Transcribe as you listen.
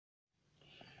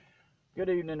Good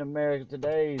evening, America.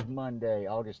 Today is Monday,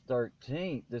 August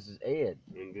 13th. This is Ed.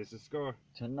 And this is Scar.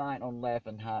 Tonight on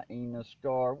Laughing Hyena,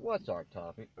 Scar, what's our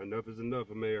topic? Enough is enough,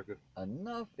 America.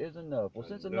 Enough is enough. Well,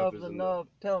 since Enough enough is is enough,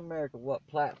 tell America what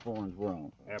platforms we're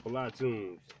on. Apple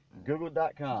iTunes,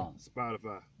 Google.com,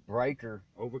 Spotify, Breaker,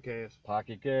 Overcast,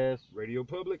 Pocket Cast, Radio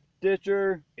Public,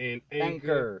 Stitcher, and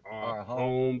Anchor, our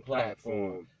home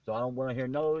platform. So I don't want to hear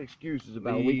no excuses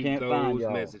about Leave we can't find those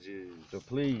y'all. messages. So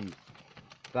please,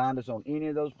 find us on any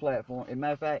of those platforms. As a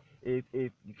matter of fact, if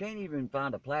you can't even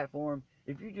find a platform,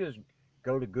 if you just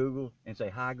go to Google and say,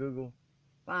 "Hi Google,"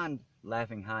 find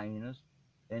Laughing Hyenas,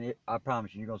 and I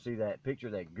promise you're going to see that picture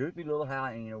of that goofy little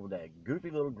hyena with that goofy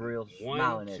little grill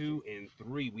smiling 1, at you. 2, and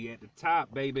 3. We at the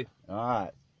top, baby. All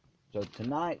right. So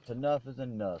tonight's Enough is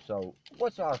Enough. So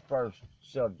what's our first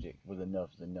subject with Enough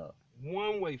is Enough?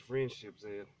 One-way friendships,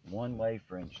 Ed. One-way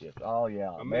friendships. Oh,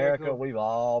 yeah. America, we've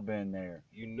all been there.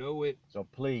 You know it. So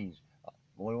please,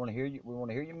 we want to hear you. We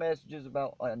want to hear your messages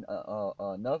about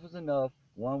enough is enough.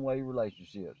 One-way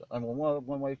relationships. I mean,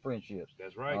 one-way friendships.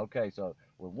 That's right. Okay, so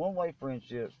with one-way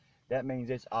friendships, that means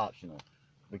it's optional,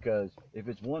 because if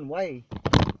it's one way,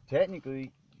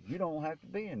 technically you don't have to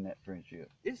be in that friendship.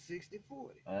 It's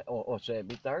 60-40. Or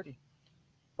 70-30,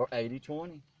 or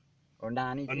 80-20, or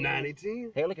 90-10. A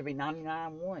 90-10. Hell, it could be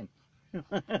 99-1.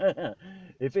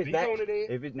 If it's Speak that, on it, Ed.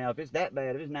 if it's that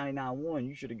bad, if it's 99-1,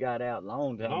 you should have got out a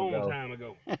long time ago. Long time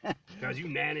ago. Because you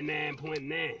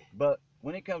 99.9. But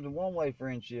when it comes to one-way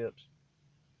friendships,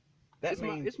 that It's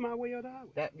means my way or the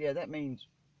highway. that means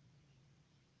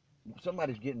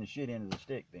somebody's getting the shit end of the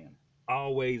stick then.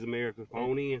 Always, America.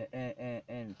 Phone in.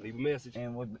 And Leave a message.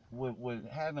 and with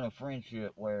having a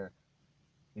friendship where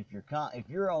if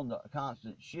you're on the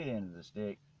constant shit end of the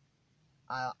stick,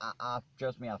 I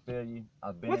trust me, I feel you.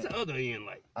 I've been. What's the other end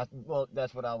like? Well,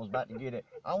 that's what I was about to get at.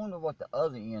 I wonder what the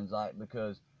other end's like,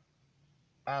 because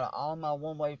out of all my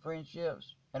one-way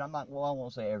friendships, and I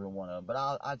won't say every one of them, but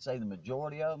I'd say the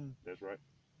majority of them, That's right.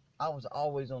 I was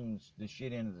always on the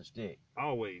shit end of the stick.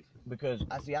 Always. Because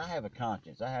I have a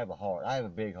conscience, I have a heart, I have a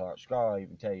big heart. Scar will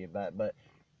even tell you about it, but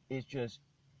it's just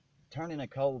turning a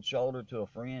cold shoulder to a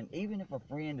friend, even if a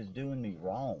friend is doing me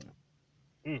wrong.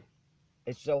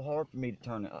 It's so hard for me to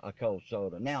turn a cold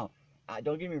shoulder. Now,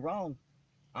 don't get me wrong,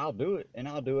 I'll do it, and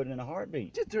I'll do it in a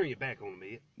heartbeat. Just turn your back on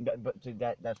me. But see,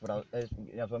 that's what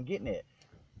I'm getting at.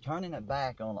 Turning it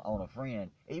back on a friend,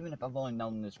 even if I've only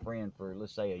known this friend for,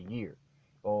 let's say, a year,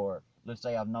 or let's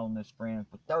say I've known this friend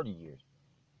for 30 years.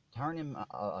 Turning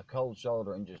a cold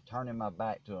shoulder and just turning my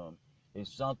back to him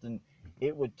is something.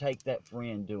 It would take that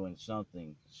friend doing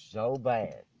something so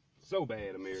bad, So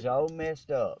bad, America. so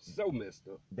messed up,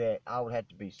 that I would have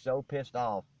to be so pissed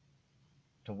off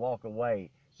to walk away.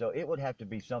 So it would have to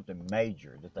be something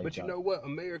major that they. But you know what,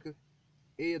 America?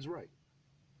 Ed's right.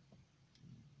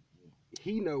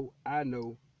 He know, I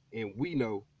know, and we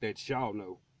know that y'all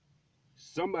know.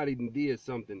 Somebody did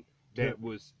something that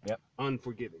was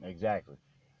unforgiving. Exactly.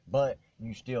 But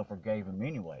you still forgave him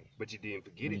anyway. But you didn't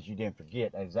forget Because it. you didn't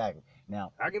forget. Exactly.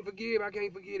 Now, I can forgive, I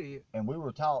can't forget it. and we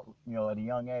were taught, at a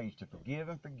young age, to forgive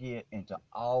and forget, and to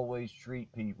always treat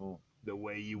people The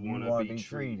way you you want to be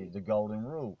treated. The golden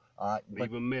rule.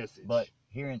 Leave a message. But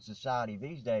here in society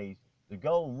these days, the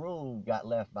golden rule got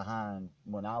left behind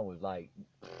when I was like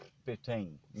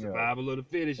 15. Survival of the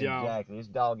fittest, y'all. Exactly. It's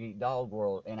dog eat dog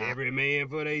world. And Every man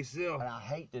for theyself. And I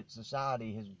hate that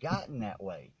society has gotten that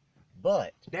way.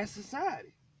 But that's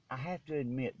society. I have to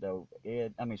admit, though,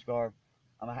 Scar,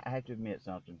 I have to admit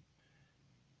something.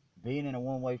 Being in a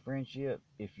one-way friendship,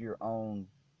 if you're on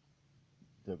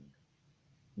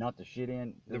not the shit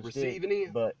end, the receiving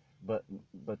end, but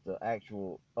the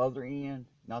actual other end,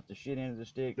 not the shit end of the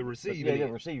stick. The receiving end.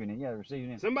 The receiving end. Yeah, the receiving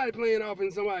end. Somebody playing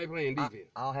offense, somebody playing defense.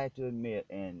 I'll have to admit,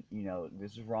 and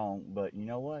this is wrong, but you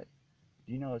know what?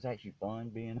 Do you know it's actually fun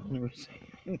being on the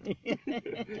receiving end?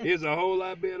 It's a whole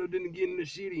lot better than getting the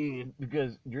shit in.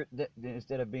 Because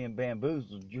instead of being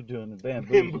bamboozled, you're doing the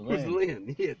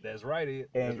bamboozling. Yeah, that's right, Ed.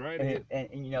 That's right, Ed.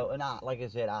 And I, like I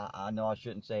said, I know I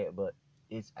shouldn't say it, but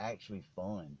it's actually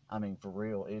fun. I mean, for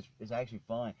real, it's actually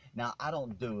fun. Now, I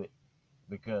don't do it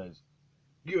because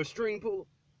you're a string puller.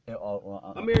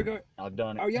 America, I've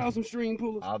done it. Are y'all some string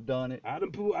pullers? I've done it. I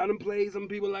done played some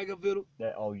people like a fiddle.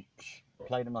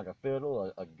 Played them like a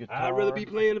fiddle, a guitar. I'd rather be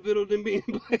playing the fiddle than being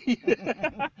played.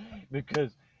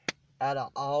 Because out of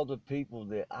all the people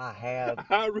that I have,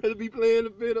 I'd rather be playing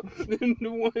the fiddle than the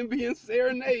one being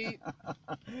serenaded.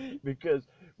 Because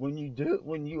when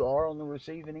you are on the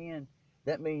receiving end,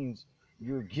 that means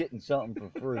you're getting something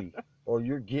for free, or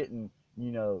you're getting,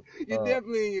 You're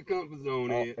definitely in your comfort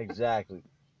zone, Ed. Exactly.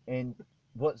 And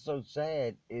what's so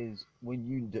sad is when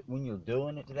you're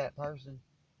doing it to that person,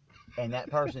 and that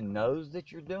person knows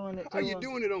that you're doing it to Are you them.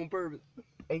 doing it on purpose?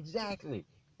 Exactly.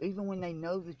 Even when they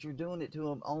know that you're doing it to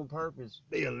them on purpose,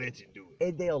 They'll let you do it.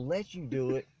 and they'll let you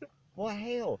do it. Well,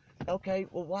 hell, okay.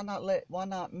 Well, why not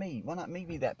me? Why not me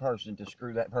be that person to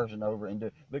screw that person over and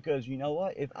do? Because you know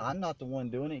what? If I'm not the one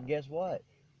doing it, guess what?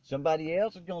 Somebody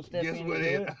else is gonna step Guess in what, and do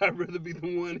Ed? it. I'd rather be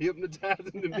the one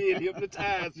hypnotizing than being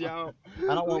hypnotized, y'all.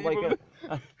 I don't want to wake up.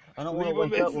 I don't want to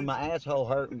Leave a wake up with message. my asshole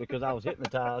hurting because I was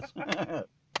hypnotized.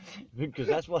 Because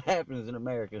that's what happens in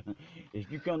America.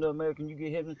 If you come to America and you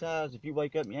get hypnotized, if you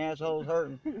wake up and your asshole's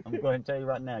hurting, I'm going to go ahead and tell you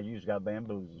right now, you just got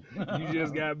bamboozled. You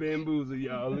just got bamboozled,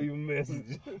 y'all. Leave a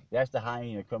message. That's the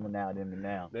hyena coming out in me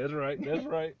now. That's right. That's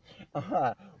right. All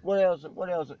right. What else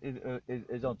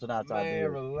is on tonight's idea?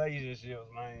 Relationships,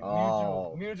 man.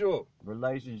 Oh. Mutual.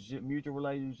 Mutual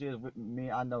relationships. With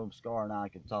me, I know Scar and I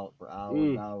can talk for hours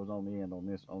and hours on the end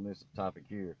on this topic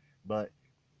here. But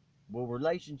well,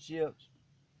 relationships,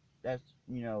 that's,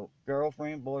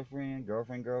 girlfriend, boyfriend,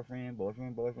 girlfriend,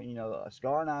 boyfriend, boyfriend.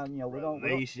 Scar and I, we don't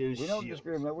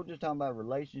discriminate. We're just talking about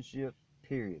relationships,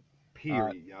 period.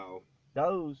 Period, y'all.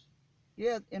 Those,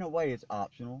 yeah, in a way it's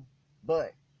optional,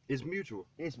 but it's mutual.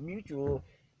 It's mutual,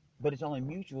 but it's only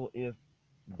mutual if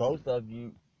both of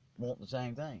you want the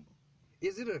same thing.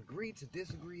 Is it agree to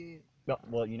disagree, Ed? No,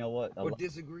 well, you know what? Or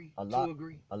disagree to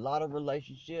agree? A lot of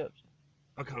relationships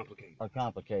are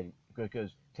complicated.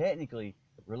 Because technically,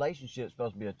 relationships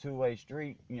supposed to be a two-way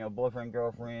street. Boyfriend,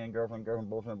 girlfriend, boyfriend,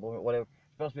 boyfriend, whatever.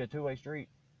 It's supposed to be a two-way street.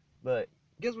 But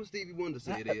guess what Stevie Wonder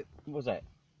said, Ed? What's that?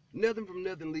 Nothing from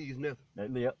nothing leaves nothing.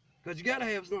 Yep. Because you gotta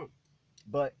have something.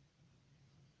 But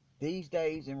these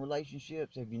days in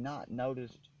relationships, have you not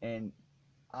noticed? And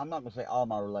I'm not gonna say all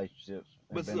my relationships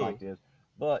have been like this,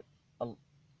 but a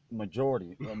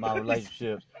majority of my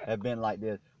relationships have been like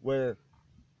this, where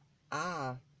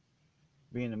I,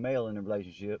 being the male in the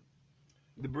relationship,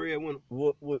 the breadwinner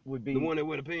would be the one that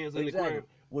wear the pants and the crown,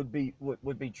 would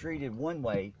be treated one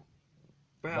way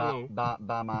by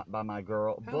my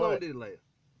girl. How long did it last?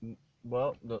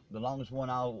 Well, the longest one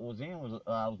I was in was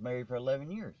I was married for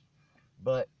 11 years.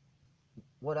 But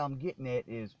what I'm getting at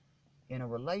is, in a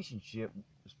relationship,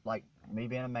 like me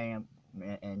being a man,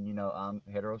 and I'm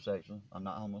heterosexual. I'm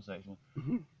not homosexual.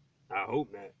 I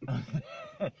hope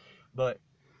not. But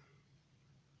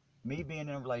me being in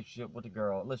a relationship with a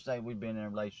girl, let's say we've been in a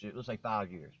relationship, let's say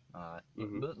 5 years. All right.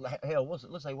 Mm-hmm. Hell,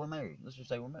 let's say we're married. Let's just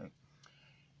say we're married.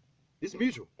 It's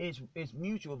mutual. It's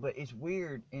mutual, but it's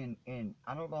weird in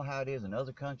I don't know how it is in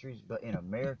other countries, but in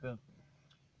America,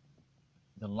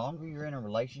 the longer you're in a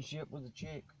relationship with a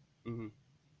chick,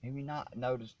 have you not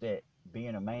noticed that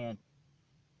being a man,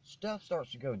 stuff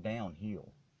starts to go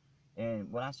downhill?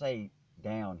 And when I say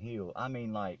downhill, I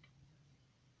mean like,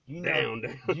 do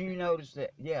you notice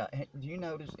that? Yeah. Do you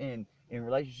notice in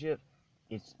relationships,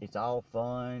 it's all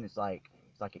fun. It's like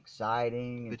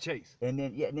exciting. The chase. And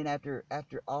then after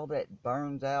all that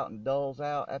burns out and dulls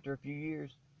out after a few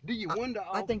years. Do you wonder?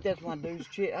 I think that's why dudes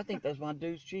cheat. I think that's why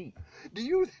dudes cheat. Do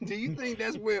you think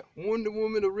that's where Wonder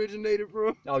Woman originated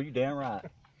from? Oh, you damn right.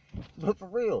 But for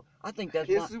real, I think that's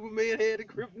why Superman had the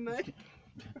kryptonite.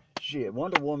 Shit,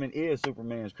 Wonder Woman is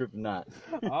Superman's kryptonite.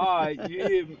 All right,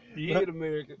 you hit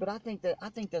America. But I think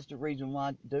that's the reason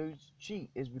why dudes cheat,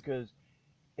 is because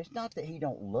it's not that he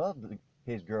don't love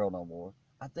his girl no more.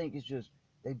 I think it's just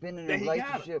they've been in a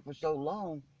relationship for so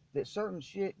long that certain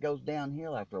shit goes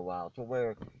downhill after a while, to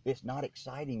where it's not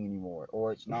exciting anymore,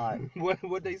 or it's not.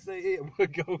 what they say,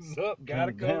 what goes up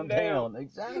gotta come down.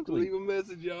 Exactly. Leave a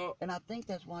message, y'all. And I think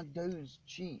that's why dudes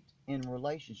cheat in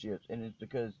relationships, and it's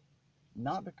because,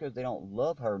 not because they don't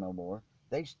love her no more.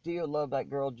 They still love that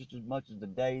girl just as much as the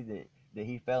day that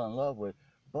he fell in love with.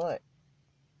 But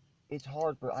it's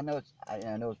hard for, I know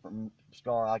it's from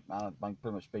Scar. I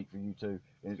pretty much speak for you too.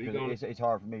 It's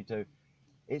hard for me too.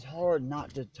 It's hard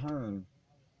not to turn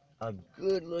a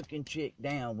good-looking chick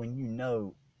down when you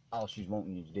know all she's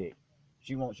wanting is dick.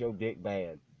 She wants your dick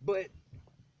bad. But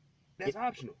that's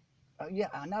optional. Yeah,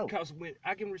 I know. Because when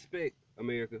I can respect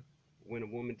America when a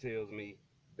woman tells me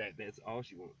that that's all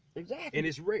she wants. Exactly. And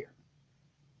it's rare.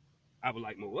 I would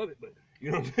like more of it, but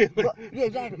you know what I'm saying? But, yeah,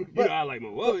 exactly. But, I like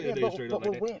more of it. Straight up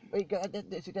like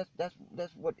that.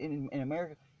 That's what in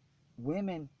America,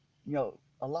 women,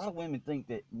 a lot of women think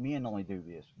that men only do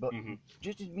this, but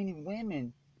just as many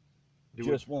women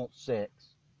want sex,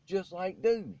 just like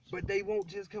dudes. But they won't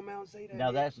just come out and say that.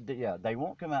 Now they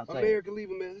won't come out and say America, leave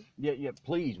a message. Yeah,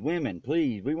 please, women,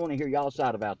 please, we want to hear y'all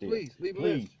side about this. Please, leave a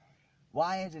message.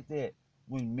 Why is it that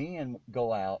when men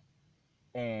go out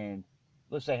and,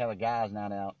 let's say, have a guy's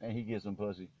night out and he gets some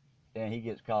pussy and he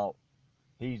gets caught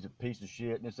he's a piece of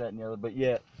shit and this, that, and the other. But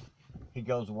yet, he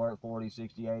goes to work 40,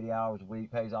 60, 80 hours a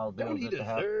week, pays all the bills. Don't he at the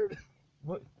house. deserve?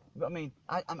 What? I mean,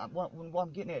 what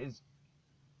I'm getting at is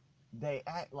they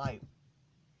act like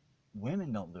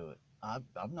women don't do it.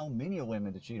 I've known many of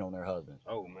women to cheat on their husbands.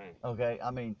 Oh man. Okay, I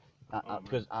mean,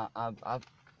 because I've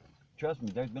trust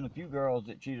me, there's been a few girls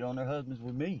that cheated on their husbands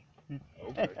with me.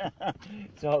 Okay.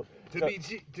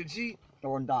 To cheat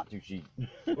or not to cheat.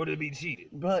 or to be cheated.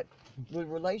 But with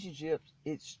relationships,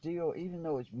 it's still, even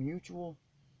though it's mutual,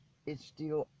 it's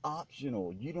still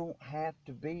optional. You don't have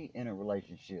to be in a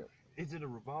relationship. Is it a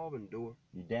revolving door?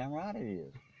 You damn right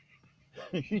it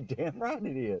is. You damn right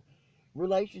it is.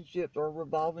 Relationships are a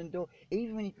revolving door.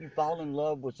 Even if you fall in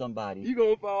love with somebody, You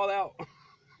gonna fall out.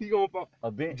 You gonna fall.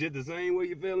 eventually Just the same way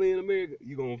you fell in America,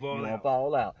 you gonna fall you're out. gonna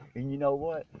fall out. And you know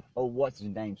what? Oh, what's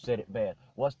his name? Said it best.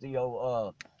 What's the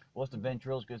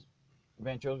ventriloquist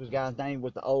guy's name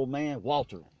with the old man?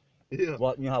 Walter. Yeah.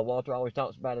 Well, you know how Walter always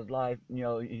talks about his life. You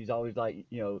know, he's always like,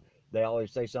 you know, they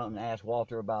always say something and ask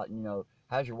Walter about, you know,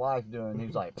 how's your wife doing? And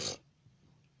he's like,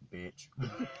 bitch.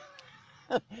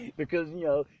 Because, you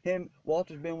know,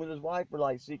 Walter's been with his wife for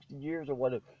like 60 years or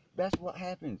whatever. That's what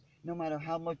happens. No matter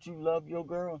how much you love your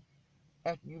girl,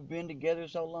 after you've been together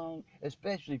so long,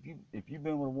 especially if you've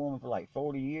been with a woman for like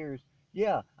 40 years,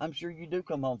 yeah, I'm sure you do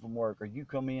come home from work or you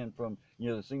come in from, you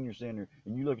know, the senior center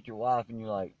and you look at your wife and you're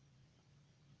like,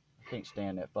 I can't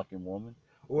stand that fucking woman.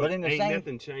 Or But in the ain't same-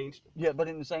 nothing changed. Yeah, but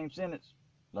in the same sentence,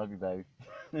 love you, baby.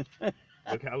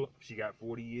 Look how she got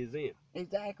 40 years in.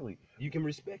 Exactly. You can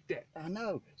respect that. I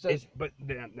know. So But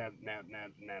now,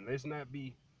 let's not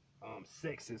be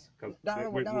sexist because No.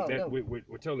 we're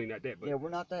totally not that. But yeah, we're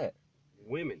not that.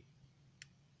 women,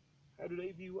 how do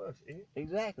they view us? Ed?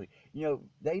 Exactly. You know,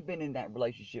 they've been in that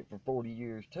relationship for 40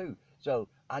 years too. So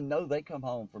I know they come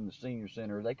home from the senior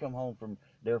center. They come home from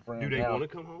their friend's Do they house. want to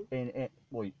come home? And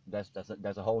well, that's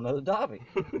a whole nother topic.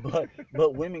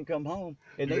 but women come home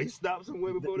and Do they stop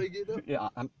somewhere before they get up? Yeah,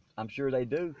 I'm sure they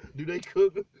do. Do they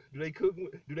cook? Do they cook?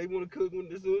 Do they want to cook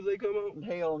as soon as they come home?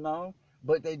 Hell no.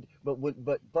 But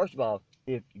first of all,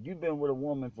 if you've been with a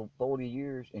woman for 40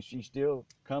 years and she's still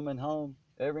coming home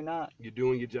every night, You're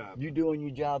doing your job. you're doing your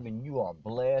job and you are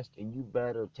blessed, and you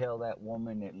better tell that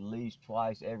woman at least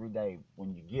twice every day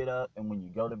when you get up and when you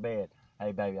go to bed,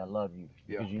 hey baby, I love you.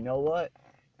 Yeah. Because you know what?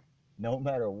 No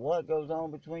matter what goes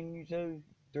on between you two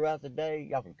throughout the day,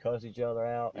 y'all can cuss each other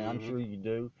out, and I'm Mhm. sure you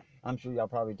do. I'm sure y'all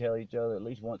probably tell each other at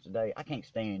least once a day, I can't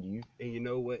stand you. And you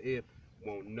know what? If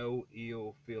won't no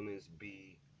ill feelings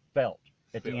be Felt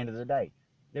at felt. the end of the day.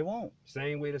 They won't.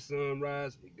 Same way the sun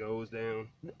rises, it goes down.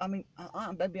 I mean,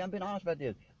 baby, I'm being honest about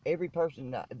this. Every person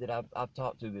that I've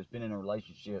talked to that's been in a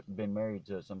relationship, been married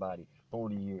to somebody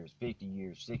 40 years, 50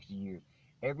 years, 60 years,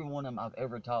 every one of them I've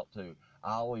ever talked to,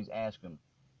 I always ask them,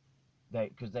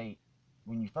 because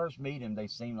when you first meet them, they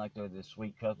seem like they're this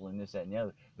sweet couple and this, that, and the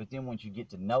other. But then once you get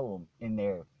to know them in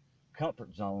their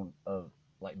comfort zone of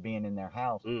like being in their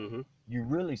house, Mm-hmm. you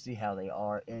really see how they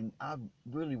are. And I've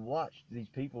really watched these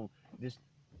people, this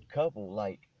couple,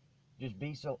 like just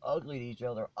be so ugly to each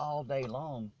other all day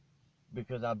long,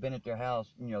 because I've been at their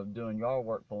house, you know, doing yard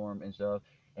work for them and stuff.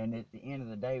 And at the end of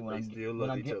the day, when They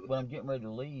I'm getting ready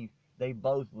to leave, they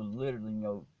both would literally, you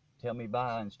know, tell me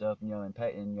bye and stuff, you know, and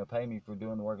pay me for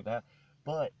doing the work at the house.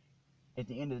 But at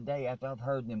the end of the day, after I've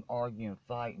heard them argue and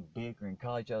fight and bicker and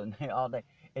call each other all day,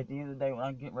 at the end of the day, when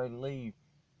I'm getting ready to leave,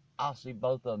 I'll see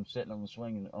both of them sitting on the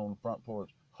swing on the front porch,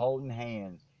 holding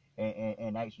hands,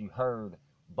 and actually heard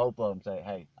both of them say,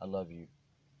 "Hey, I love you."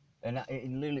 And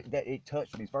literally, it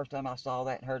touched me. First time I saw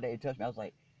that and heard that, it touched me. I was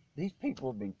like, these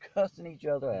people have been cussing each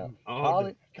other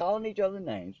out, calling each other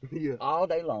names Yeah. all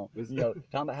day long. You know,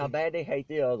 talking about how bad they hate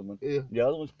the other one. Yeah. The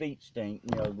other one's feet stink.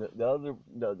 You know,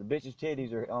 the bitch's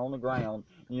titties are on the ground.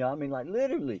 You know, I mean, like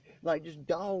literally, like just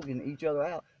dogging each other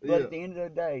out. But Yeah. at the end of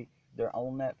the day, they're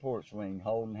on that porch swing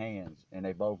holding hands, and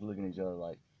they both looking at each other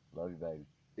like, "Love you, baby."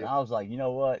 And Yeah. I was like, you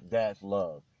know what? That's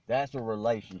love. That's a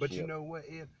relationship. But you know what?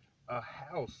 If a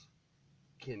house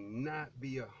cannot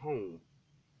be a home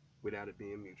without it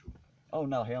being mutual. Oh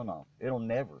no, hell no. It'll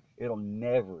never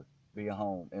be a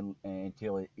home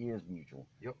until it is mutual.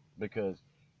 Yep. Because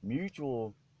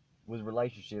mutual with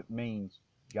relationship means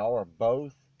y'all are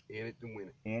both In it to win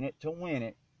it. in it to win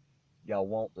it. Y'all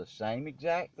want the same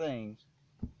exact things.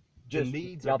 The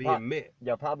needs y'all are being met.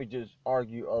 Y'all probably just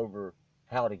argue over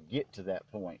how to get to that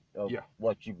point of Yeah.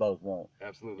 what you both want.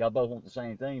 Absolutely. Y'all both want the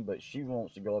same thing, but she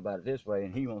wants to go about it this way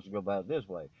and he wants to go about it this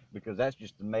way, because that's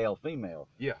just the male female.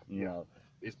 Yeah. You know.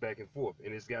 It's back and forth,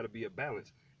 and it's got to be a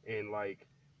balance. And like,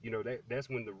 you know, that's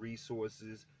when the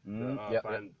resources,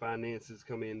 the finances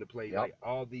come into play. Yep. Like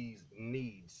all these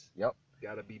needs. Yep.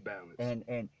 Gotta be balanced. And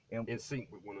in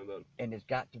sync with one another. And it's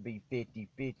got to be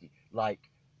 50-50. Like,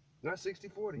 not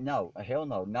 60-40. No, hell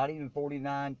no. Not even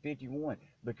 49-51.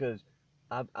 Because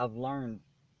I've learned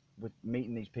with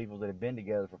meeting these people that have been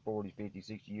together for 40, 50,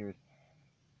 60 years,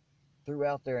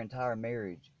 throughout their entire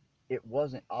marriage, it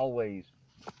wasn't always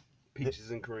peaches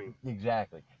and cream.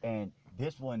 Exactly. And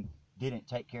this one didn't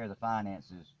take care of the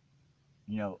finances,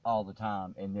 all the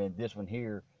time. And then this one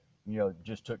here,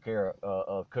 just took care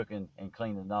of cooking and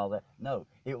cleaning and all that. No,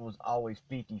 it was always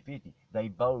 50-50. They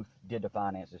both did the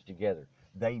finances together.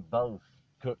 They both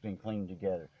cooked and cleaned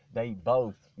together. They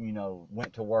both,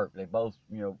 went to work. They both,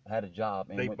 had a job.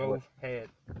 And they both had.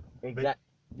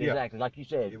 Exactly. Like you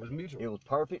said. It was mutual. It was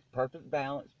perfect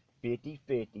balance,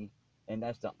 50-50. And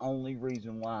that's the only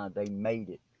reason why they made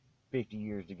it 50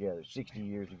 years together, 60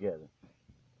 years together.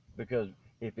 Because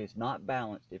if it's not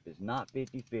balanced, if it's not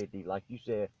 50-50, like you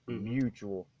said,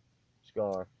 mutual,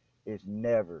 Scar, it's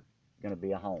never going to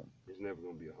be a home. It's never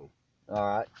going to be a home.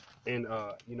 All right. And,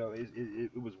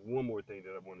 it was one more thing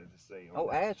that I wanted to say.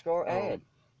 Add, Scar, add.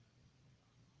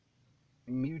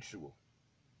 Mutual.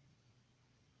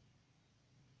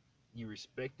 You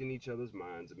respecting each other's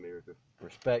minds, America.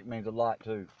 Respect means a lot,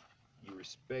 too. You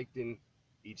respecting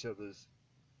each other's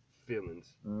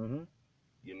feelings. Mm-hmm.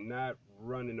 You're not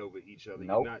running over each other.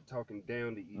 Nope. You're not talking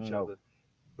down to each other.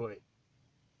 But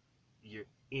you're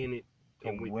in it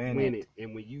and win it.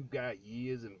 And when you got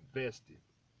years invested,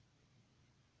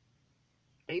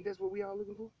 ain't that what we all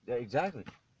looking for? Yeah, exactly.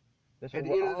 That's At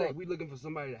the end of the day, we're looking for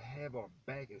somebody to have our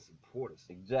back and support us.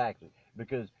 Exactly.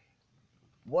 Because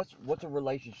what's a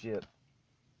relationship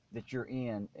that you're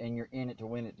in and you're in it to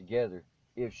win it together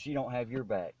if she don't have your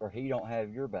back or he don't have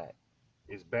your back?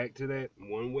 It's back to that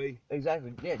one way.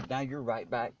 Exactly. Yeah. Now you're right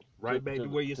back. To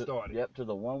where you started. Yep. To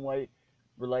the one way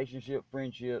relationship,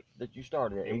 friendship that you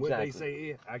started at. And exactly. What they say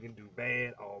is, I can do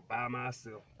bad all by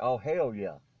myself. Oh hell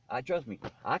yeah! Trust me.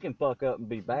 I can fuck up and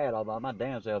be bad all by my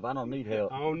damn self. I don't need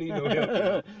help. I don't need no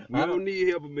help. We don't need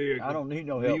help, America. I don't need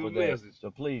no help with that. Message.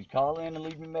 So please call in and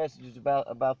leave me messages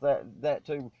about that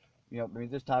too.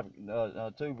 This topic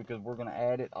too, because we're going to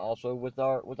add it also with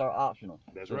our optional.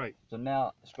 That's right. So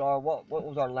now, Scar, what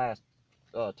was our last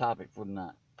topic for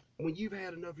tonight? When you've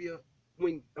had enough of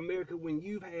when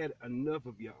you've had enough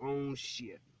of your own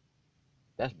shit.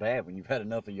 That's bad. When you've had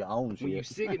enough of your own shit. When you're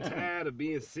sick and tired of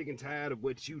being sick and tired of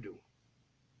what you do.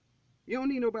 You don't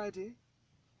need nobody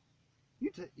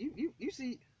to you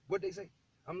see what they say.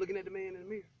 I'm looking at the man in the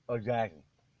mirror. Exactly.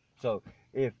 So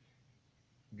if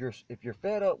you're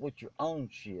fed up with your own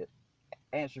shit,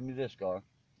 answer me this, Scar.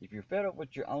 If you're fed up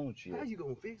with your own shit, how you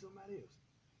gonna fix somebody else?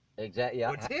 Exactly.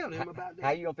 Yeah. Or tell them about that.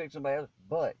 How you gonna fix somebody else?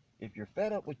 But if you're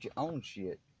fed up with your own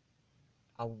shit,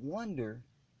 I wonder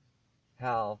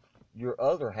how your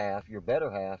other half, your better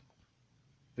half,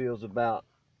 feels about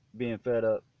being fed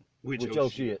up with your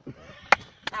shit.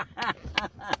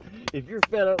 If you're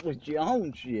fed up with your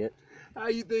own shit, how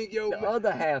you think the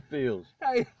other half feels?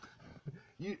 Hey,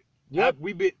 yep.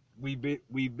 We've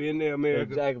been there, America.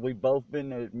 Exactly. We've both been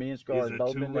there. Me and Scar have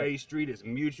both been there. It's a two-way street. It's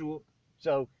mutual.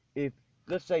 So if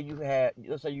let's say you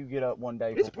get up one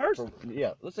day. It's personal.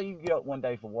 Let's say you get up one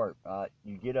day for work.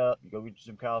 You get up, you go get you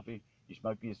some coffee, you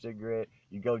smoke you a cigarette,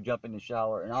 you go jump in the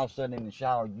shower, and all of a sudden in the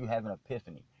shower you have an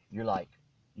epiphany. You're like,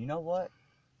 you know what?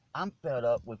 I'm fed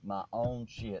up with my own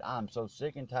shit. I'm so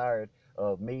sick and tired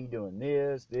of me doing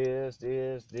this,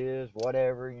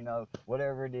 whatever,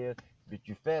 whatever it is. But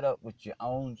you're fed up with your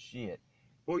own shit.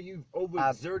 Or you've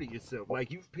overexerted yourself.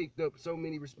 Like you've picked up so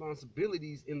many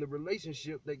responsibilities in the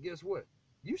relationship that guess what?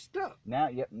 You stuck. Now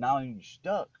you're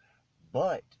stuck,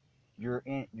 but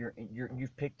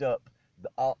you've picked up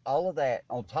all of that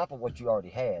on top of what you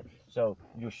already had. So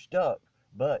you're stuck.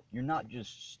 But you're not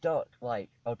just stuck like,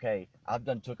 okay, I've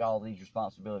took all these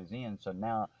responsibilities in, so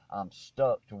now I'm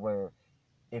stuck to where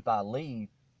if I leave,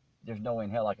 there's no way in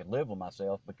hell I could live with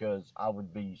myself because I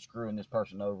would be screwing this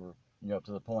person over,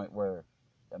 to the point where,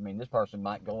 this person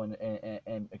might go in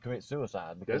and commit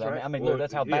suicide because that's right. look,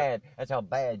 that's how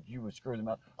bad you would screw them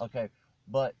up. Okay,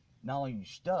 but not only are you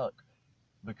stuck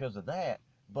because of that,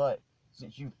 but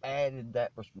since you've added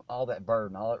all that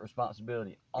burden, all that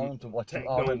responsibility onto what you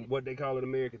already... what they call it in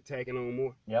America, tacking on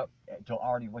more. Yep, to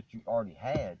what you already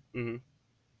had. Mm-hmm.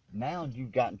 Now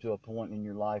you've gotten to a point in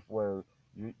your life where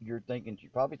you're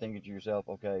probably thinking to yourself,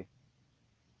 okay,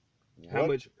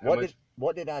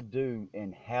 what did I do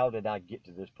and how did I get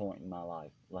to this point in my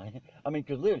life? Like,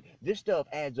 because literally, this stuff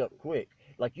adds up quick.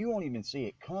 Like, you won't even see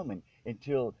it coming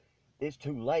until it's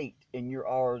too late and you're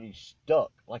already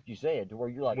stuck, like you said, to where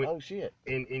you're like, oh shit.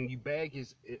 And in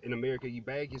America, you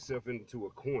bag yourself into a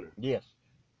corner. Yes,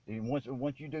 And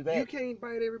once you do You that, can't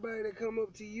bite everybody that come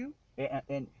up to you.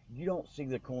 and you don't see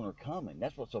the corner coming.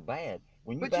 That's what's so bad.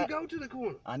 When you But back, you go to the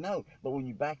corner. I know, but when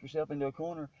you back yourself into a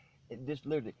corner, this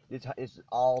literally, it's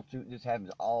all too. This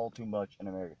happens all too much in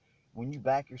America. When you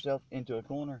back yourself into a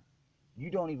corner, you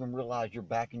don't even realize you're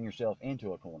backing yourself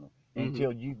into a corner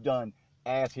until you've done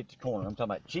ass hit the corner. I'm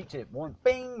talking about cheeks hit one,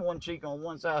 bing, one cheek on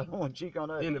one side, one cheek on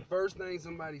the other. And the first thing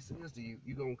somebody says to you,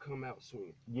 you're going to come out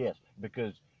swinging. Yes,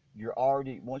 because you're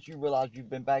already, once you realize you've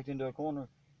been backed into a corner,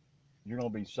 you're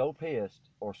going to be so pissed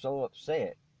or so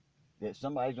upset that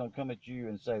somebody's going to come at you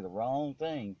and say the wrong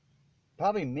thing.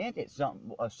 Probably meant it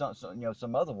some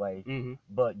other way,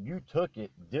 but you took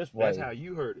it this way. That's how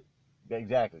you heard it.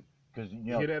 Exactly. Because,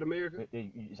 You hear that, America?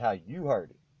 It's how you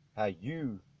heard it. How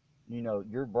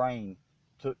your brain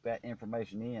took that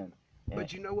information in.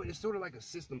 But you know what? It's sort of like a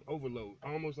system overload,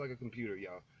 almost like a computer,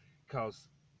 y'all. Because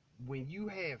when you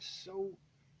have so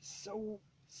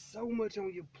much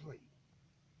on your plate,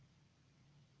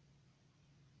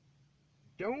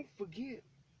 don't forget,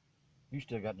 you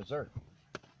still got dessert.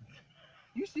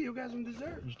 you still got some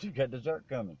dessert. You still got dessert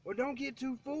coming. Or don't get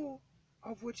too full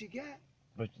off what you got.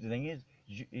 But the thing is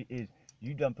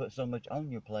you done put so much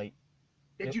on your plate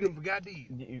That you done forgot to eat.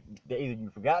 Either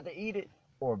you forgot to eat it,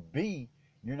 or B,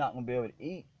 you're not going to be able to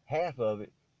eat half of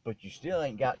it, but you still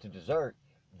ain't got to dessert.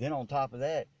 Then on top of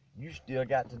that, you still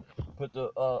got to put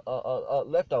the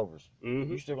leftovers.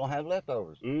 You still going to have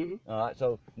leftovers. All right,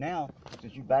 so now,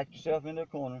 since you backed yourself into a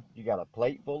corner, you got a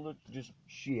plate full of just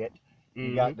shit.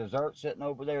 You got dessert sitting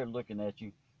over there looking at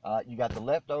you. You got the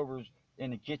leftovers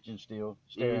in the kitchen still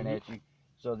staring at you.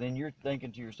 So then you're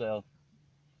thinking to yourself,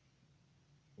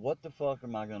 what the fuck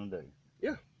am I going to do?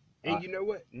 Yeah. And you know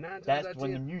what? 9 times out of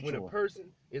 10, when a person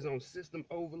is on system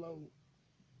overload,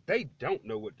 they don't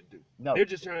know what to do. No. They're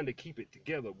just trying to keep it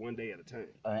together one day at a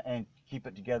time. And keep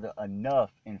it together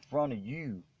enough in front of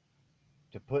you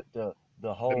to put the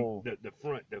whole... The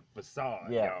front, the facade,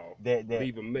 yeah, y'all.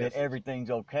 Leave a message. That everything's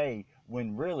okay,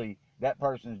 when really that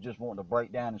person is just wanting to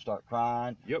break down and start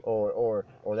crying. Yep. Or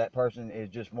that person is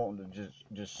just wanting to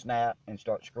just snap and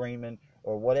start screaming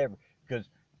or whatever. Because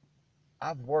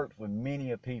I've worked with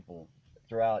many of people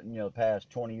throughout, the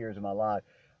past 20 years of my life,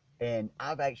 and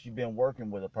I've actually been working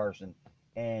with a person,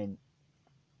 and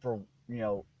for,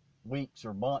 weeks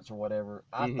or months or whatever,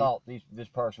 I thought this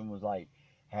person was like,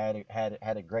 had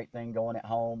a great thing going at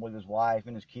home with his wife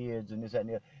and his kids and this, that, and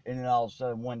the other. And then all of a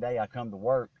sudden one day I come to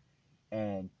work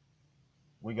and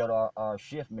we go to our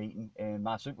shift meeting, and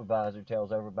my supervisor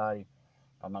tells everybody,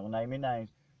 I'm not going to name any names,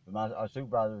 but our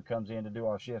supervisor comes in to do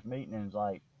our shift meeting and is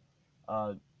like,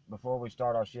 before we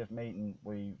start our shift meeting,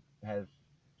 we have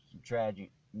some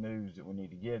tragic news that we need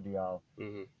to give to y'all.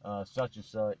 Such and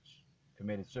such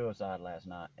committed suicide last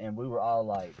night. And we were all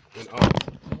like,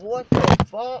 what the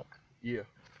fuck? Yeah.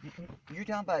 You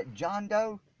talking about John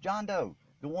Doe? John Doe,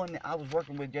 the one that I was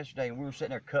working with yesterday, and we were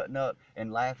sitting there cutting up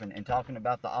and laughing and talking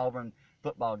about the Auburn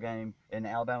football game and the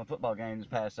Alabama football game this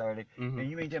past Saturday. And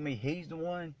you mean tell me he's the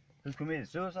one who committed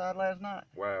suicide last night?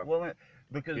 Wow. Well,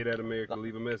 because Get at America,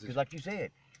 leave a message. Because like you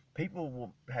said, people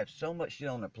will have so much shit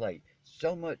on their plate,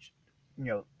 so much,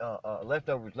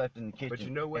 leftovers left in the kitchen. But you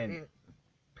know what, Ed?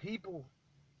 People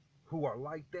who are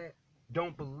like that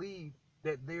don't believe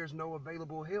that there's no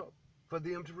available help for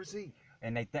them to receive.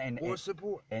 And they think, or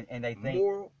support. And they think,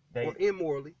 moral or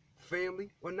immorally, family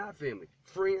or not family,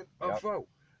 friend or foe.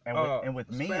 And with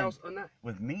men, spouse or not.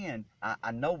 With men,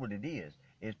 I know what it is.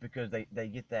 It's because they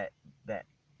get that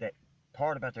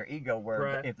part about their ego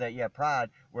where pride,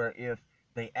 where if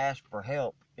they ask for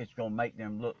help, it's gonna make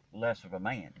them look less of a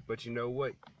man. But you know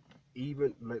what?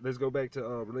 Even let's go back to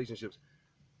relationships.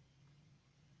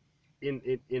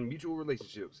 In mutual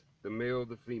relationships, the male,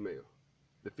 the female,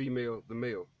 the female, the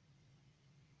male.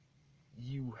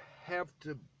 You have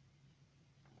to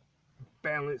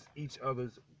balance each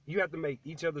other's. You have to make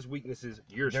each other's weaknesses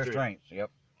their strengths.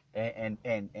 Yep.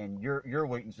 And your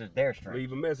weakness is their strength.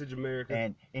 Leave a message, America.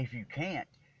 And if you can't,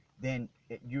 then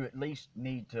you at least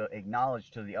need to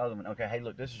acknowledge to the other one, okay, hey,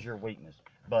 look, this is your weakness,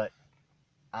 but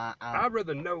I'd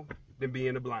rather know than be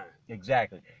in the blind.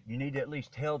 Exactly. You need to at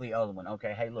least tell the other one,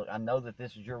 okay, hey, look, I know that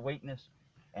this is your weakness,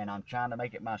 and I'm trying to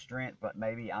make it my strength, but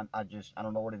maybe I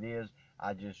don't know what it is.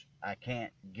 I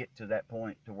can't get to that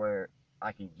point to where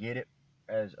I can get it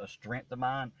as a strength of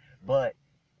mine, but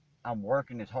I'm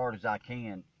working as hard as I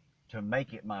can to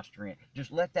make it my strength.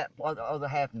 Just let that other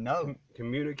half know.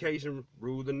 Communication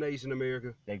rule the nation,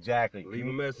 America. Exactly. Leave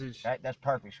a message. That's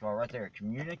perfect, Scar, right there.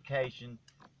 Communication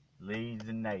leads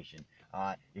the nation.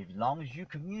 As long as you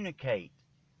communicate,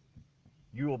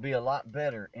 you will be a lot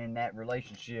better in that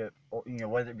relationship, or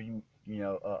whether it be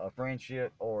a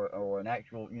friendship or an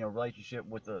actual, relationship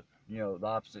with the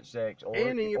opposite sex, or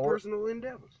And in your personal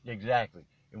endeavors. exactly.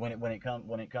 When it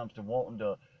comes to wanting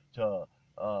to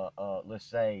let's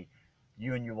say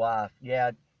you and your wife,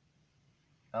 yeah,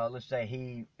 let's say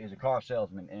he is a car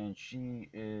salesman and she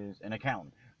is an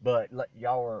accountant, but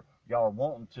y'all are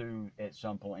wanting to at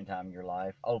some point in time in your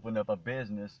life open up a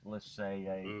business. Let's say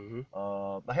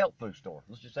a health food store.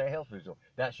 Let's just say a health food store.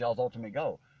 That's y'all's ultimate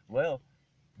goal. Well,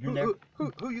 Who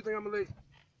you think I'm gonna let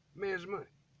manage money?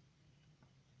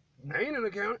 I ain't an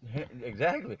accountant.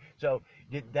 Exactly. So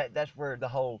that's where the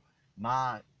whole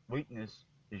my weakness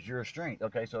is your strength.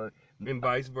 Okay, so And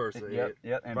vice versa.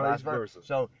 Yep, and vice versa.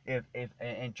 So if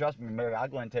and trust me, Mary, I'll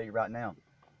go ahead and tell you right now,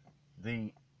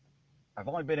 I've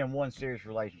only been in one serious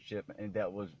relationship, and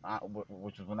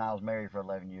which was when I was married for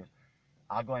 11 years.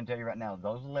 I'll go ahead and tell you right now,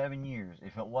 those 11 years,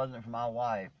 if it wasn't for my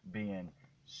wife being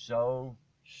so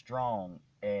strong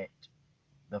at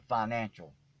the finance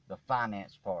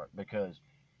part, because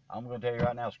I'm going to tell you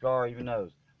right now, Scar even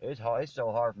knows, it's hard. It's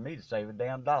so hard for me to save a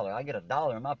damn dollar. I get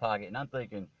 $1 in my pocket, and I'm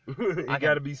thinking, it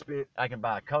got to be spent. I can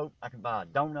buy a Coke, I can buy a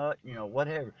donut,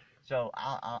 whatever. So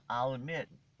I'll admit,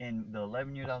 in the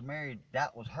 11 years I was married,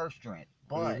 that was her strength.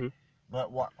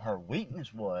 But what her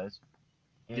weakness was.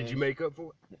 Did you make up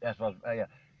for it? That's what.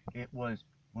 It was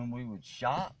when we would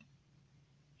shop.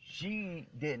 She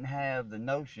didn't have the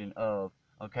notion of,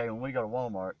 okay, when we go to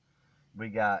Walmart, we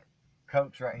got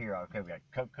Cokes right here. Okay, we got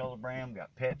Coca-Cola brand, we got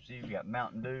Pepsi, we got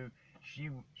Mountain Dew.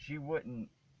 She wouldn't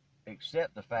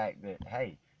accept the fact that,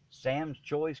 hey, Sam's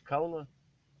Choice Cola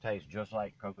tastes just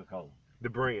like Coca-Cola. The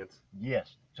brands.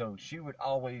 Yes. So she would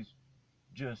always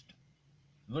just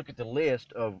look at the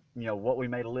list of, what we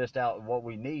made a list out of what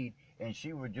we need, and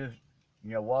she would just,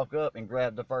 walk up and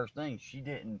grab the first thing. She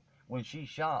didn't, when she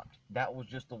shopped, that was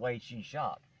just the way she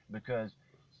shopped, because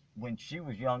when she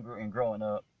was younger and growing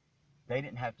up, they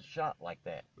didn't have to shop like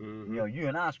that. You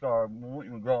and I, Scar, when we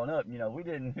were growing up, we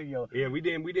didn't, Yeah, we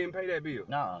didn't pay that bill.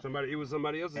 No. It was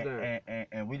somebody else's dime.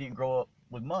 And we didn't grow up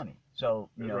with money. So,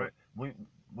 right.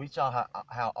 we saw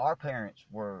how our parents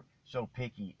were so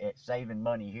picky at saving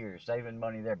money here, saving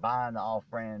money there, buying the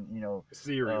off-brand,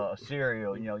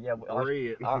 cereal. Yeah,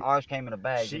 ours came in a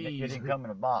bag. It didn't come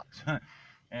in a box.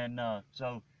 And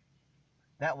so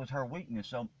that was her weakness.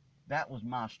 So that was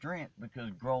my strength, because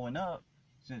growing up,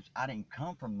 since I didn't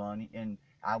come from money and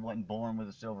I wasn't born with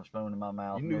a silver spoon in my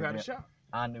mouth. You knew how to shop.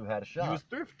 I knew how to shop. You was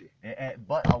thrifty.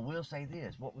 But I will say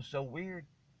this: what was so weird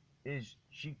is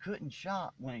she couldn't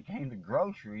shop when it came to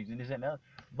groceries and this and that.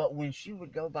 But when she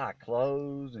would go buy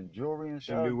clothes and jewelry and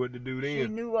stuff, she knew what to do then. She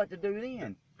knew what to do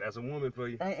then. That's a woman for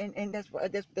you. And that's what I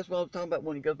was talking about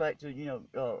when it goes back to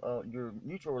your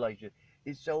mutual relationship.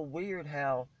 It's so weird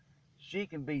how she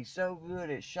can be so good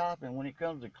at shopping when it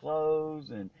comes to clothes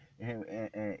and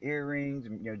earrings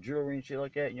and jewelry and shit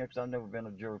like that. Because I've never been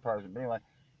a jewelry person, but anyway,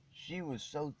 she was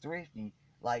so thrifty.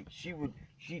 Like she would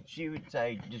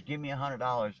say, just give me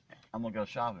 $100, I'm gonna go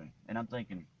shopping. And I'm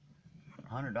thinking,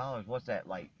 $100, what's that,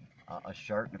 like a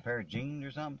shirt and a pair of jeans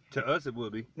or something? To us it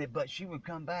would be. But she would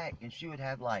come back and she would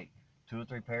have like 2 or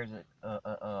 3 pairs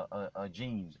of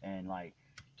jeans and like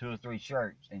 2 or 3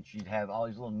 shirts, and she'd have all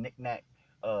these little knick-knack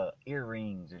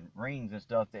earrings and rings and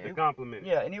stuff that a compliment.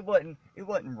 Yeah, and it wasn't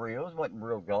real. It wasn't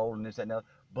real gold and this and that,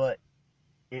 but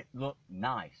it looked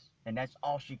nice, and that's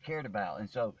all she cared about. And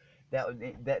so that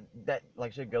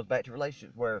like I said, goes back to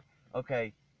relationships where,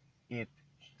 okay, if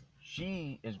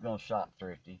she is gonna shop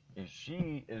thrifty, if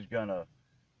she is gonna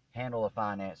handle the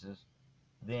finances,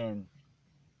 then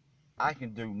I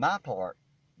can do my part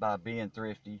by being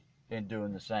thrifty and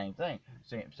doing the same thing.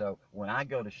 So when I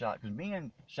go to shop, because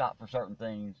men shop for certain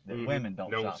things that women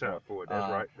don't shop for. That's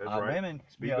right. That's right. Women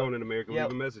speak on in America. Leave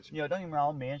a message. Don't get me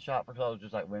wrong. Men shop for clothes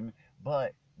just like women,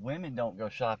 but women don't go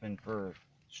shopping for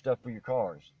stuff for your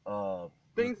cars.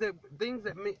 Things that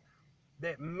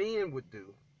men would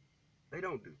do, they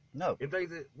don't do. No. And things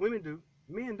that women do,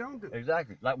 men don't do.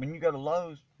 Exactly. Like when you go to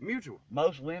Lowe's, mutual.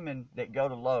 Most women that go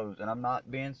to Lowe's, and I'm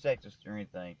not being sexist or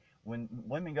anything, when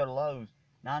women go to Lowe's,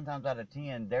 9 times out of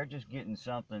 10, they're just getting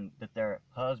something that their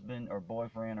husband or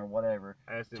boyfriend or whatever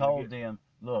told them,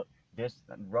 look,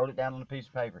 wrote it down on a piece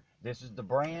of paper. This is the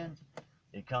brand.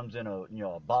 It comes in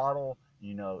a bottle.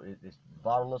 This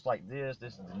bottle looks like this.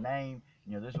 This is the name.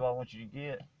 This is what I want you to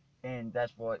get. And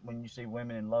that's what, when you see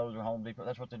women in Lowe's or Home Depot,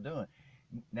 that's what they're doing.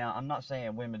 Now, I'm not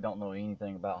saying women don't know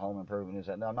anything about home improvement.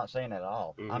 No, I'm not saying that at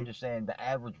all. I'm just saying the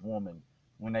average woman,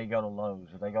 when they go to Lowe's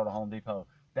or they go to Home Depot,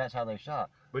 that's how they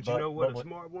shop. But you know what a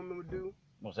smart woman would do?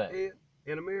 What's that? Ed,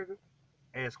 in America?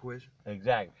 Ask questions.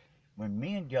 Exactly. When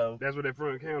men go... That's what that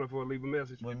front counter for, leave a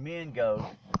message. When men go,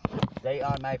 they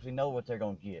automatically know what they're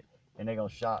gonna get, and they're gonna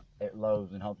shop at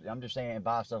Lowe's and Home. I'm just saying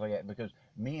buy stuff like that because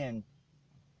men,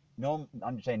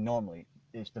 I'm just saying normally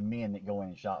it's the men that go in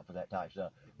and shop for that type of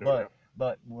stuff.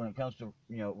 But when it comes to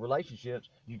relationships,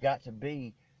 you got to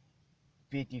be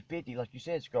 50-50, like you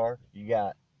said, Scar. You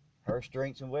got her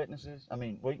strengths and weaknesses.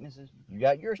 You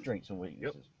got your strengths and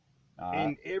weaknesses. Yep.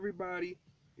 And everybody,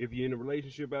 if you're in a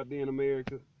relationship out there in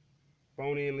America,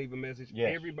 phone in, leave a message.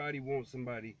 Yes. Everybody wants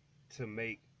somebody to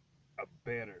make a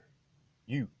better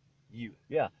you.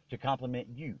 Yeah, to compliment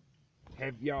you.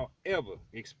 Have y'all ever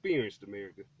experienced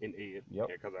America and Ed? Yep.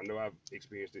 Because I know I've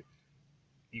experienced it.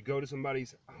 You go to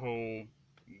somebody's home,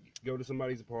 you go to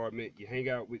somebody's apartment, you hang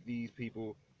out with these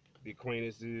people, the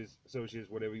acquaintances, associates,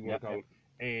 whatever you want to call them,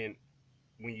 and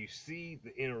when you see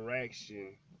the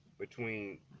interaction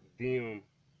between them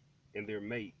and their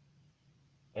mate,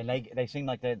 and they seem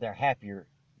like they're happier.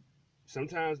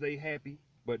 Sometimes they happy,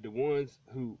 but the ones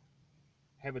who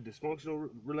have a dysfunctional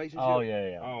relationship,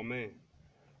 oh man.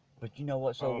 But you know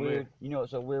what's so weird? Man. You know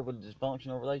what's so weird with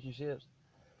dysfunctional relationships?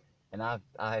 And I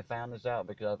have found this out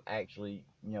because I've actually,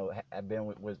 I've been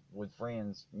with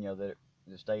friends, that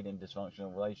stayed in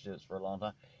dysfunctional relationships for a long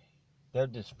time. They're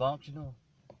dysfunctional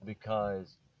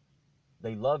because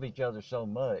they love each other so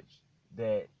much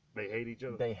that they hate each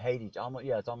other.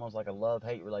 It's almost like a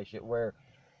love-hate relationship where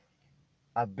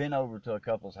I've been over to a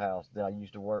couple's house that I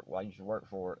used to work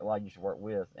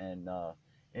with, and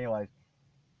anyway,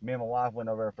 me and my wife went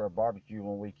over for a barbecue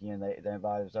one weekend. They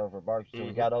invited us over for a barbecue, so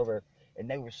we got over, and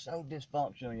they were so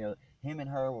dysfunctional. Him and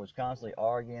her was constantly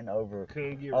arguing over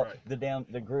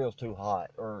the grill's too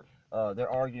hot, or they're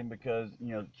arguing because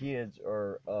the kids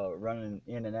are running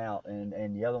in and out,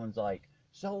 and the other one's like,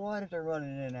 so what if they're running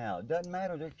in and out? It doesn't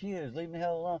matter. They're kids. Leave them the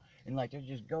hell alone. And like they're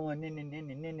just going in. And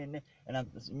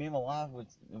me and my wife would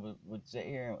sit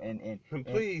here and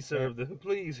please serve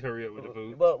please hurry up with the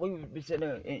food. But we would be sitting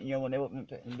there, and when they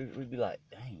would, we'd be like,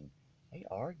 dang, they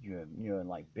arguing, and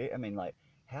like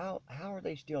how are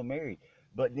they still married?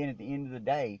 But then at the end of the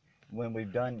day, when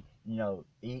we've done,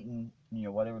 eating,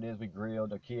 whatever it is, we grilled,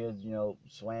 the kids,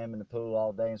 swam in the pool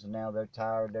all day, and so now they're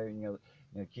tired.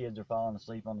 The kids are falling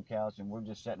asleep on the couch, and we're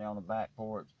just sitting there on the back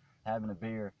porch having a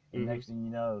beer. And next thing you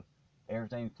know,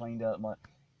 everything's cleaned up.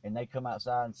 And they come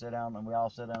outside and sit down, and we all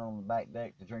sit down on the back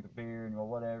deck to drink a beer and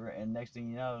whatever. And next thing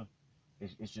you know,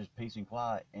 it's just peace and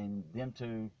quiet. And them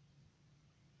two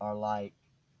are like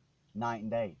night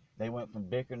and day. They went from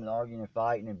bickering and arguing and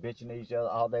fighting and bitching at each other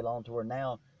all day long to where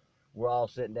now we're all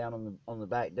sitting down on the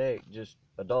back deck, just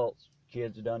adults.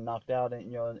 Kids are done knocked out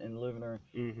in the living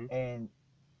room. And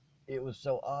it was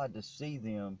so odd to see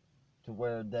them to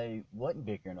where they wasn't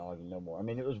bickering and arguing no more. I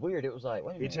mean, it was weird. It was like,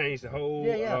 wait a minute. It changed the whole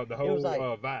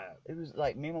vibe. It was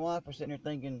like me and my wife were sitting there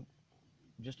thinking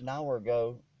just an hour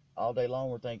ago, all day long,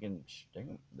 we're thinking,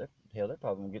 they're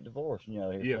probably going to get divorced,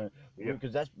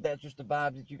 because that's just the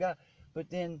vibe that you got. But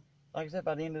then, like I said,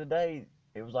 by the end of the day,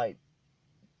 it was like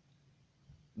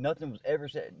nothing was ever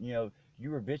said, you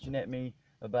were bitching at me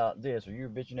about this, or you're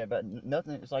bitching about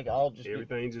nothing. It's like all just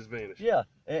everything just vanished. Yeah,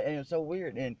 and it's so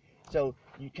weird. And so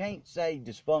you can't say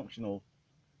dysfunctional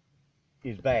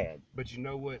is bad. But you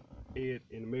know what, Ed,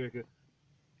 in America,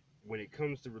 when it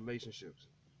comes to relationships,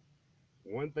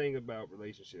 one thing about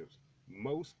relationships,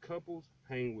 most couples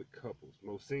hang with couples.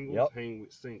 Most singles hang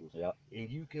with singles. Yep. And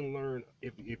you can learn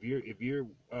if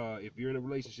you're in a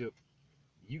relationship,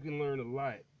 you can learn a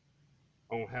lot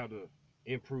on how to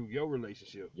improve your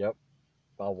relationship. Yep.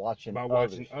 By watching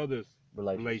others'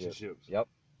 relationships. Yep.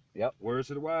 Words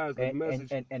to the wise, the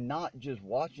message. And not just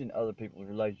watching other people's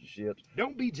relationships.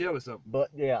 Don't be jealous of them. But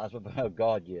yeah, oh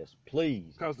God, yes,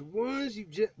 please. Because the ones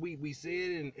we said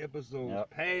in episodes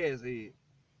past, Ed,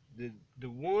 the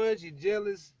ones you're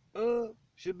jealous of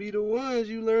should be the ones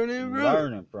you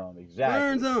learning from. Exactly.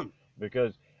 Learn something.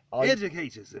 Because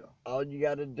educate yourself. All you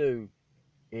got to do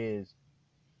is,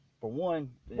 for one,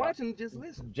 watch and just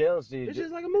listen. Jealousy. It's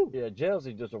just like a movie. Yeah,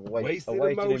 jealousy is just a wasted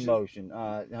emotion.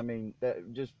 I mean,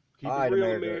 that just keep it real,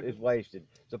 America, it's wasted.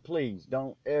 So please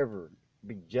don't ever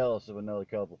be jealous of another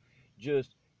couple.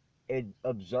 Just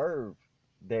observe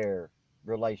their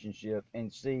relationship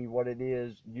and see what it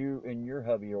is you and your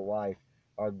hubby or wife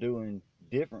are doing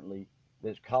differently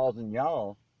that's causing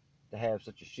y'all to have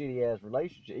such a shitty ass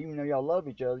relationship. Even though y'all love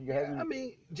each other, I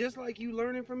mean, just like you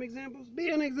learning from examples, be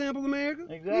an example, America.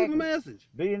 Exactly. Leave a message.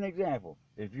 Be an example.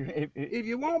 If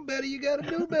you want better, you got to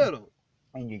do better.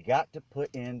 And you got to put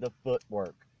in the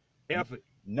footwork. Effort.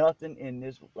 Nothing in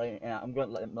this, and I'm going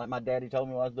like my daddy told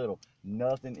me when I was little.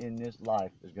 Nothing in this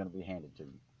life is going to be handed to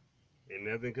you. And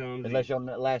nothing comes unless your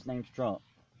last name's Trump.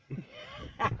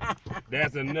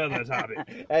 That's another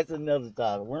topic. That's another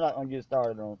topic. We're not gonna get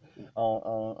started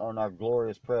on our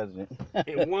glorious president.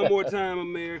 And one more time,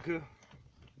 America,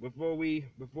 before we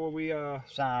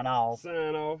Sign off.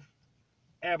 sign off.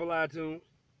 Apple iTunes,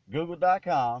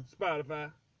 Google.com,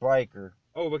 Spotify, Breaker,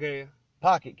 Overcast,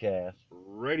 Pocket Cast,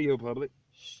 Radio Public,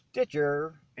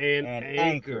 Stitcher, and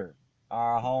Anchor,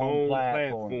 our home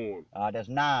platform. That's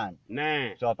 9.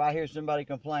 9. So if I hear somebody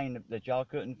complain that y'all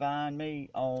couldn't find me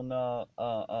on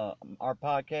our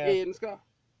podcast, Ed and Scott.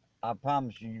 I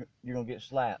promise you, you're gonna get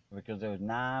slapped because there's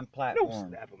 9 Don't platforms.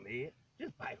 slap them, Ed.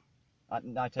 Just bite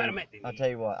them. I Bite 'em at the knee. tell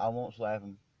you what, I won't slap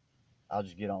him. I'll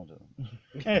just get on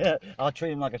to him. I'll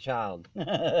treat him like a child.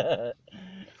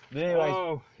 But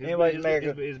anyways,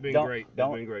 America, it's been don't- great.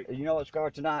 don't- It's been great. You know what,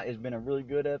 Scar? Tonight has been a really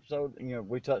good episode. You know,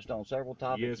 we touched on several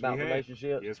topics Yes, we about have.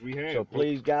 relationships. Yes, we have. So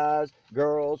please, guys,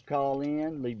 girls, call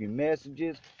in, leave your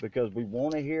messages because we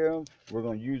want to hear them. We're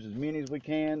going to use as many as we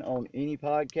can on any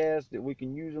podcast that we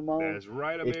can use them on. That's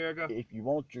right, America. If you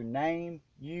want your name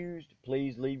used,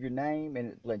 please leave your name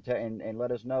and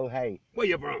let us know. Hey, Where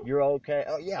you from? you're okay.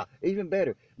 Oh yeah, even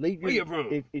better. Leave Where you from?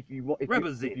 if you want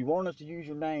Represent. if you want us to use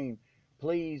your name,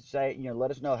 please say,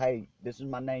 let us know. Hey, this is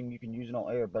my name. You can use it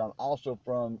on air, but I'm also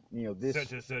from this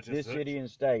Such and such and this such. city and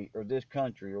state or this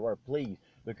country or whatever. Please,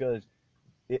 because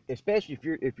especially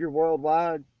if you're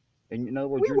worldwide, and in other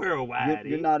words, We worldwide.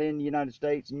 you're Ed. not in the United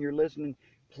States and you're listening.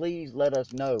 Please let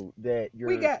us know that you're.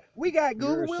 We got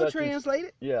Google. you're We'll such and- translate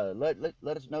it. Yeah, let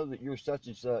us know that you're such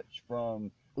and such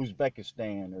from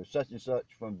Uzbekistan or such and such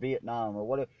from Vietnam or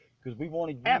whatever, because we want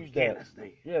to use that.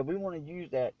 Afghanistan, Yeah, we want to use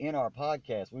that in our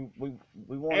podcast. We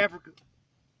want Africa,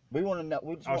 we want to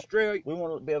know. Australia, We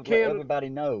want to be able to Canada. let everybody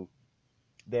know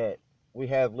that we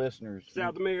have listeners.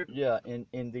 South America, Yeah,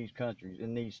 in these countries,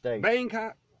 in these states.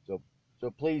 Bangkok. So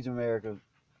please, America,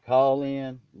 call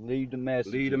in, leave the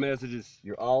message. Leave the messages.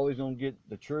 You're always gonna get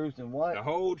the truth and what? The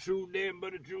whole truth, damn,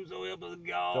 but the truth, so help us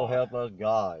God. So help us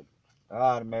God. All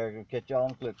right, America. Catch y'all on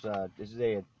the flip side. This is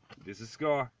Ed. This is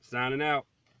Scar signing out.